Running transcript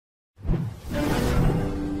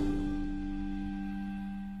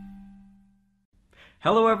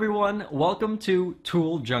Hello everyone, welcome to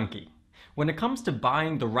Tool Junkie. When it comes to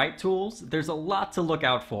buying the right tools, there's a lot to look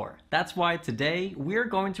out for. That's why today we're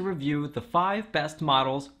going to review the 5 best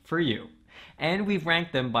models for you. And we've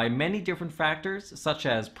ranked them by many different factors such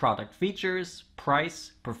as product features,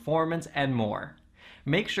 price, performance, and more.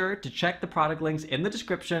 Make sure to check the product links in the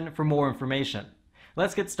description for more information.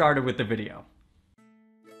 Let's get started with the video.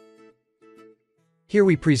 Here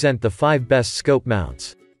we present the 5 best scope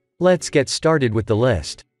mounts. Let's get started with the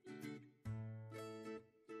list.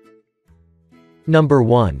 Number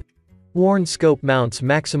 1. Warne Scope Mounts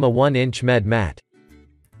Maxima 1-inch Med Mat.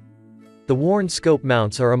 The Warne scope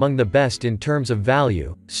mounts are among the best in terms of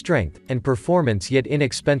value, strength, and performance, yet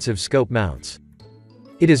inexpensive scope mounts.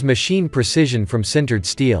 It is machine precision from sintered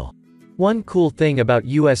steel. One cool thing about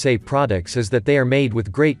USA products is that they are made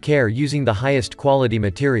with great care using the highest quality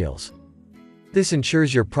materials. This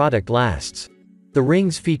ensures your product lasts. The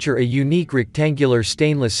rings feature a unique rectangular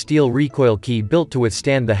stainless steel recoil key built to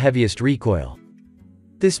withstand the heaviest recoil.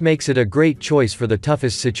 This makes it a great choice for the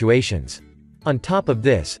toughest situations. On top of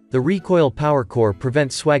this, the recoil power core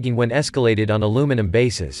prevents swagging when escalated on aluminum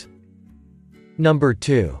bases. Number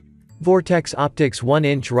 2. Vortex Optics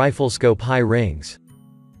 1-inch Riflescope High Rings.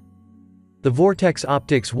 The Vortex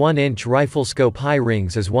Optics 1-inch Riflescope High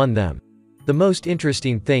Rings is one of them. The most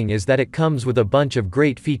interesting thing is that it comes with a bunch of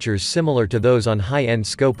great features similar to those on high-end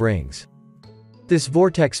scope rings. This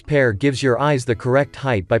Vortex pair gives your eyes the correct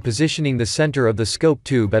height by positioning the center of the scope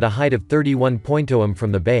tube at a height of 31.0 mm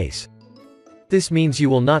from the base. This means you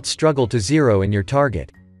will not struggle to zero in your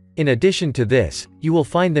target. In addition to this, you will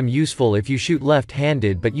find them useful if you shoot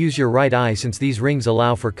left-handed but use your right eye, since these rings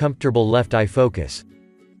allow for comfortable left eye focus.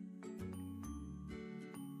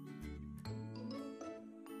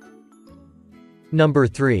 Number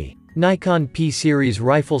 3. Nikon P-Series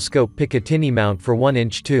Riflescope Picatinny Mount for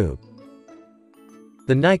 1-inch Tube.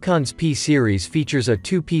 The Nikon's P-Series features a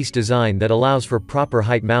two-piece design that allows for proper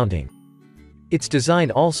height mounting. Its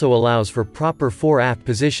design also allows for proper fore-aft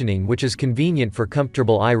positioning, which is convenient for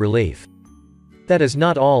comfortable eye relief. That is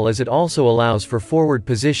not all, as it also allows for forward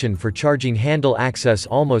position for charging handle access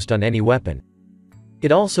almost on any weapon.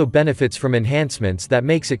 It also benefits from enhancements that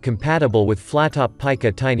makes it compatible with flat-top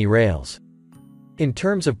Picatinny rails. In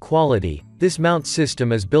terms of quality, this mount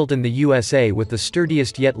system is built in the USA with the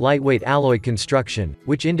sturdiest yet lightweight alloy construction,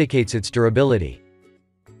 which indicates its durability.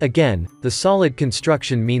 Again, the solid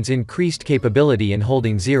construction means increased capability in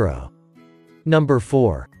holding zero. Number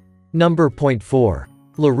 4. Number 4.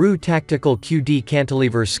 LaRue Tactical QD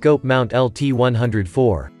Cantilever Scope Mount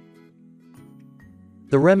LT104.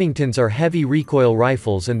 The Remingtons are heavy recoil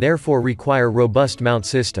rifles and therefore require robust mount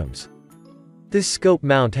systems. This scope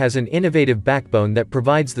mount has an innovative backbone that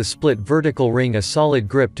provides the split vertical ring a solid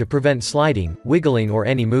grip to prevent sliding, wiggling, or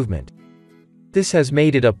any movement. This has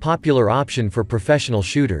made it a popular option for professional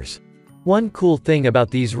shooters. One cool thing about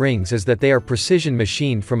these rings is that they are precision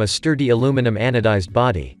machined from a sturdy aluminum anodized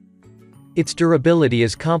body. Its durability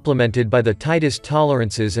is complemented by the tightest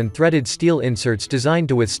tolerances and threaded steel inserts designed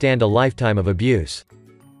to withstand a lifetime of abuse.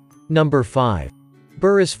 Number 5.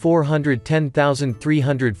 Burris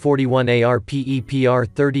 410341 AR PEPR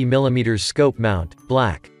 30mm Scope Mount,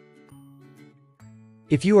 Black.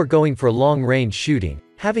 If you are going for long-range shooting,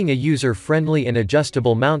 having a user-friendly and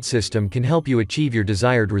adjustable mount system can help you achieve your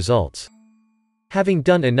desired results. Having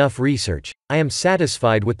done enough research, I am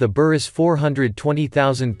satisfied with the Burris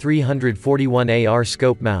 420341 AR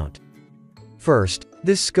Scope Mount. First,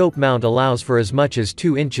 this scope mount allows for as much as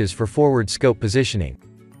 2 inches for forward scope positioning.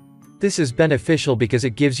 This is beneficial because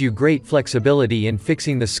it gives you great flexibility in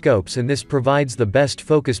fixing the scopes, and this provides the best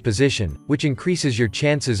focus position, which increases your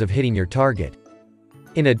chances of hitting your target.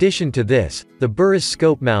 In addition to this, the Burris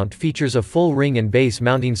scope mount features a full ring and base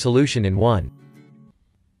mounting solution in one.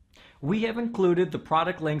 We have included the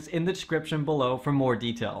product links in the description below for more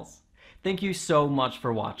details. Thank you so much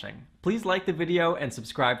for watching. Please like the video and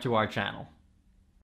subscribe to our channel.